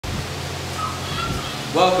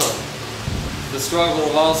Welcome to the struggle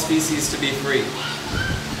of all species to be free.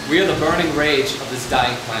 We are the burning rage of this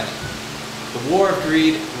dying planet. The war of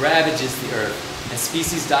greed ravages the earth, and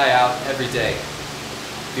species die out every day.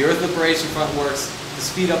 The Earth Liberation Front works to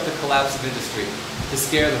speed up the collapse of industry, to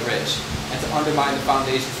scare the rich, and to undermine the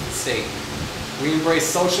foundations of the state. We embrace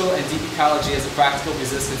social and deep ecology as a practical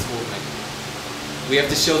resistance movement. We have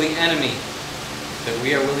to show the enemy that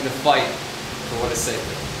we are willing to fight for what is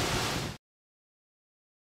sacred.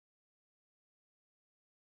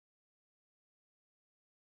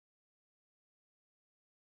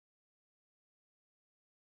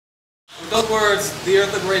 With those words, the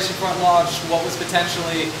Earth Liberation Front launched what was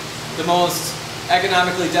potentially the most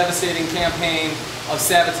economically devastating campaign of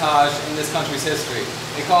sabotage in this country's history.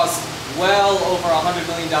 It cost well over $100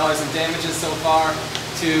 million in damages so far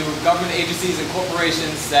to government agencies and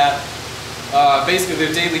corporations that basically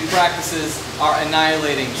their daily practices are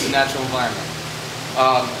annihilating the natural environment.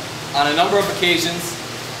 On a number of occasions,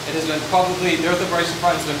 it has been the Earth Liberation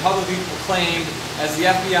Front has been publicly proclaimed as the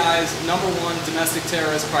FBI's #1 domestic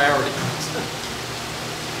terrorist priority.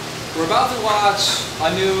 We're about to watch a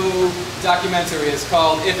new documentary. It's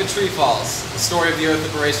called If a Tree Falls, the story of the Earth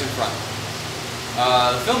Liberation Front.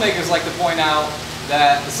 The filmmakers like to point out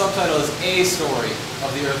that the subtitle is a story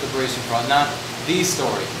of the Earth Liberation Front, not the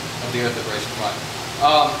story of the Earth Liberation Front.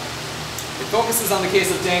 It focuses on the case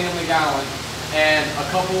of Daniel McGowan and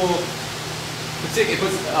it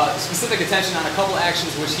puts specific attention on a couple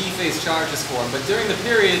actions which he faced charges for. But during the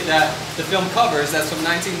period that the film covers, that's from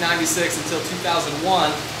 1996 until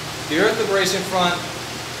 2001, the Earth Liberation Front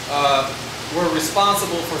were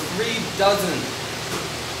responsible for 36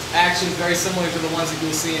 actions very similar to the ones that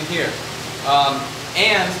you'll see in here.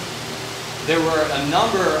 And there were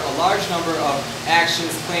a large number of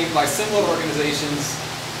actions claimed by similar organizations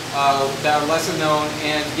that are lesser known,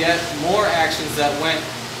 and yet more actions that went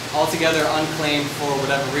altogether unclaimed for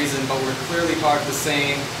whatever reason, but were clearly part of the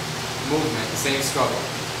same movement, the same struggle.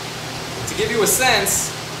 To give you a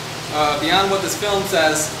sense, beyond what this film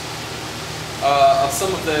says, of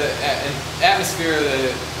some of the atmosphere,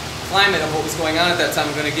 the climate of what was going on at that time,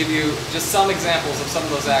 I'm going to give you just some examples of some of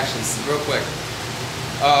those actions real quick.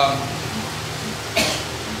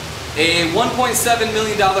 A $1.7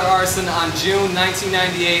 million arson on June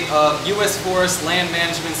 1998 of U.S. Forest Land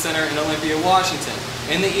Management Center in Olympia, Washington.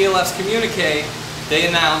 In the ELF's communique, they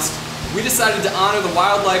announced, "We decided to honor the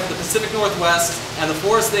wildlife of the Pacific Northwest and the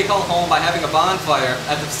forest they call home by having a bonfire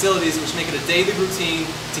at the facilities which make it a daily routine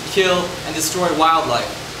to kill and destroy wildlife.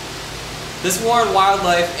 This war on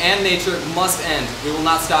wildlife and nature must end. We will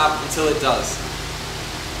not stop until it does."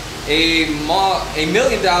 A $1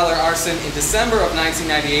 million arson in December of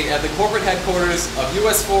 1998 at the corporate headquarters of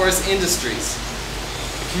U.S. Forest Industries.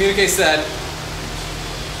 The communique said,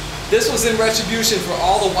 "This was in retribution for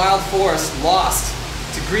all the wild forests lost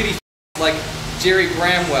to greedy like Jerry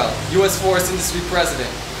Bramwell, U.S. Forest Industry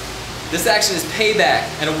President. This action is payback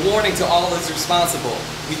and a warning to all those responsible.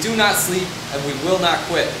 We do not sleep and we will not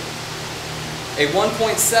quit." A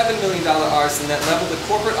 $1.7 million arson that leveled the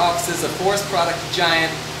corporate offices of forest product giant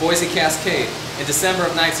Boise Cascade in December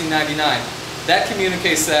of 1999. That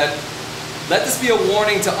communique said, "Let this be a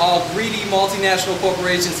warning to all greedy multinational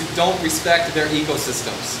corporations who don't respect their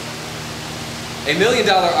ecosystems." A $1 million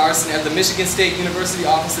arson at the Michigan State University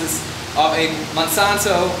offices of a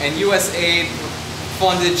Monsanto and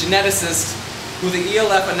USAID-funded geneticist who the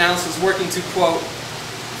ELF announced was working to, quote,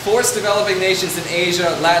 "force developing nations in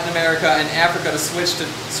Asia, Latin America, and Africa to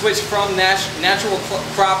switch from natural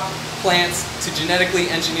crop plants to genetically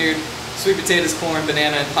engineered sweet potatoes, corn,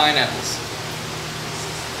 banana, and pineapples."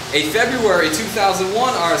 A February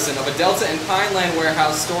 2001 arson of a Delta and Pineland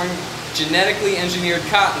warehouse storing genetically engineered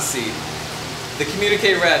cottonseed. The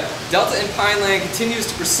communique read, "Delta and Pineland continues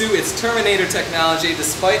to pursue its Terminator technology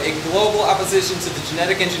despite a global opposition to the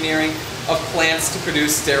genetic engineering of plants to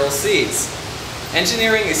produce sterile seeds.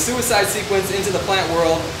 Engineering a suicide sequence into the plant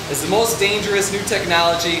world is the most dangerous new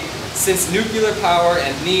technology since nuclear power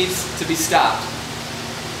and needs to be stopped."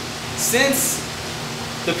 Since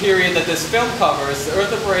the period that this film covers, the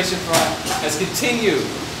Earth Liberation Front has continued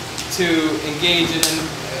to engage in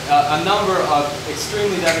a number of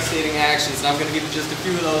extremely devastating actions, and I'm going to give you just a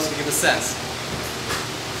few of those to give a sense.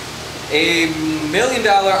 A $1 million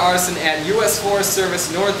arson at U.S. Forest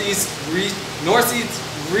Service Northeast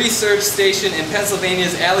Research Station in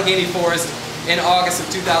Pennsylvania's Allegheny Forest in August of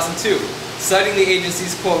 2002, citing the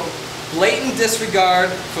agency's, quote, "blatant disregard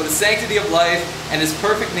for the sanctity of life and its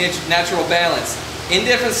perfect natural balance,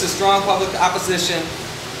 indifference to strong public opposition,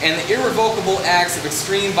 and the irrevocable acts of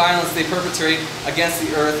extreme violence they perpetrate against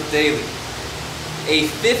the earth daily." a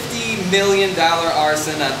 $50 million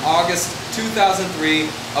arson on August 2003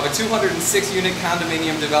 of a 206-unit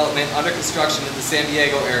condominium development under construction in the San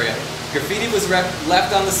Diego area. Graffiti was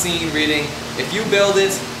left on the scene reading, "If you build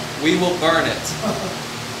it, we will burn it."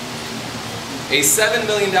 A $7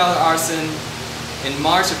 million arson in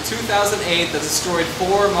March of 2008 that destroyed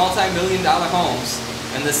 4 multi-million-dollar homes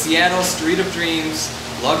and the Seattle Street of Dreams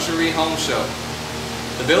luxury home show.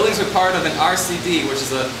 The buildings were part of an RCD, which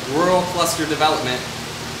is a rural cluster development,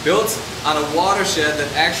 built on a watershed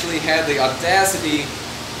that actually had the audacity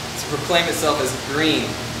to proclaim itself as green.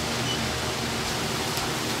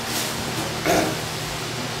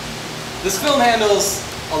 This film handles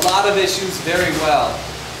a lot of issues very well,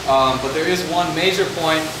 but there is one major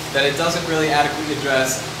point that it doesn't really adequately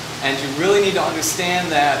address, and you really need to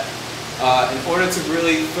understand that in order to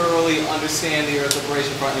really thoroughly understand the Earth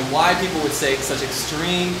Liberation Front and why people would take such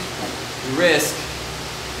extreme risk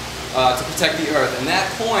to protect the Earth. And that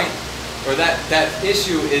point, or that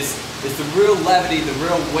issue, is the real levity, the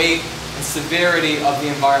real weight and severity of the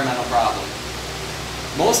environmental problem.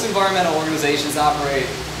 Most environmental organizations operate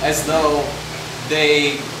as though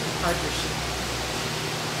they...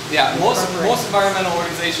 Yeah, most environmental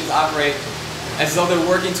organizations operate as though they're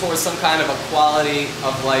working towards some kind of a quality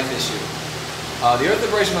of life issue. The Earth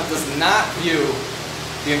Liberation Front does not view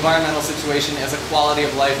the environmental situation as a quality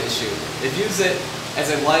of life issue. It views it as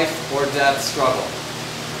a life or death struggle.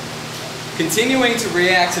 Continuing to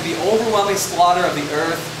react to the overwhelming slaughter of the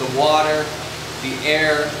earth, the water, the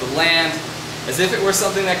air, the land, as if it were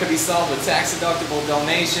something that could be solved with tax-deductible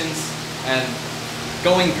donations and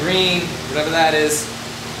going green, whatever that is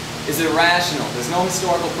irrational. There's no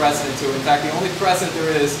historical precedent to it. In fact, the only precedent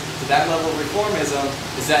there is to that level of reformism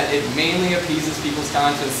is that it mainly appeases people's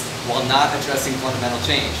conscience while not addressing fundamental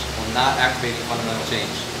change, while not activating fundamental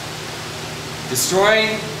change.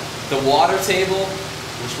 Destroying the water table,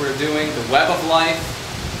 which we're doing, the web of life,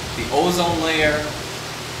 the ozone layer,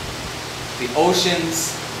 the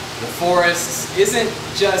oceans, the forests, isn't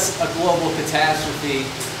just a global catastrophe,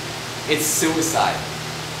 it's suicide.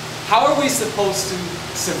 How are we supposed to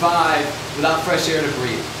survive without fresh air to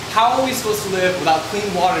breathe? How are we supposed to live without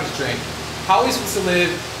clean water to drink? How are we supposed to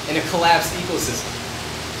live in a collapsed ecosystem?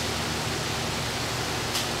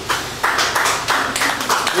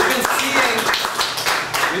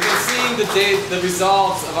 We've been seeing the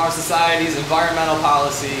results of our society's environmental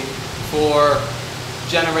policy for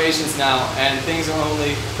generations now, and things are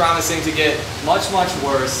only promising to get much, much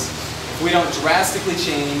worse if we don't drastically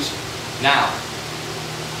change now.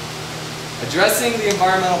 Addressing the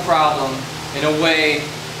environmental problem in a way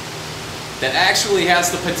that actually has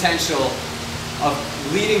the potential of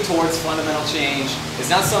leading towards fundamental change is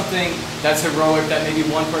not something that's heroic that maybe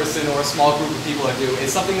one person or a small group of people are doing.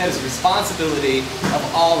 It's something that is a responsibility of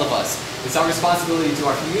all of us. It's our responsibility to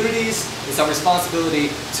our communities, it's our responsibility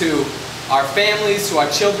to our families, to our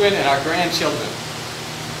children and our grandchildren.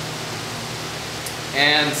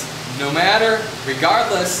 And no matter,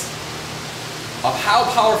 regardless of how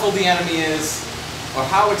powerful the enemy is, or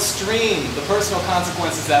how extreme the personal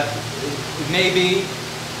consequences that it may be,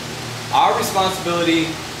 our responsibility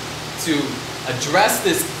to address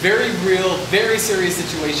this very real, very serious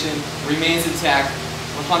situation remains intact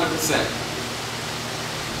 100%.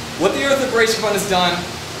 What the Earth Liberation Front has done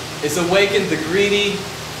is awakened the greedy,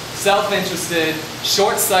 self-interested,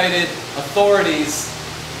 short-sighted authorities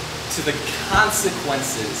to the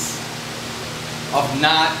consequences of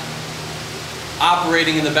not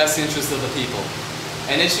operating in the best interest of the people.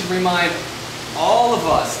 And it should remind all of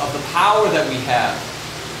us of the power that we have,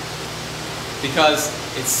 because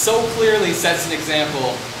it so clearly sets an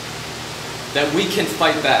example that we can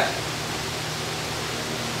fight back.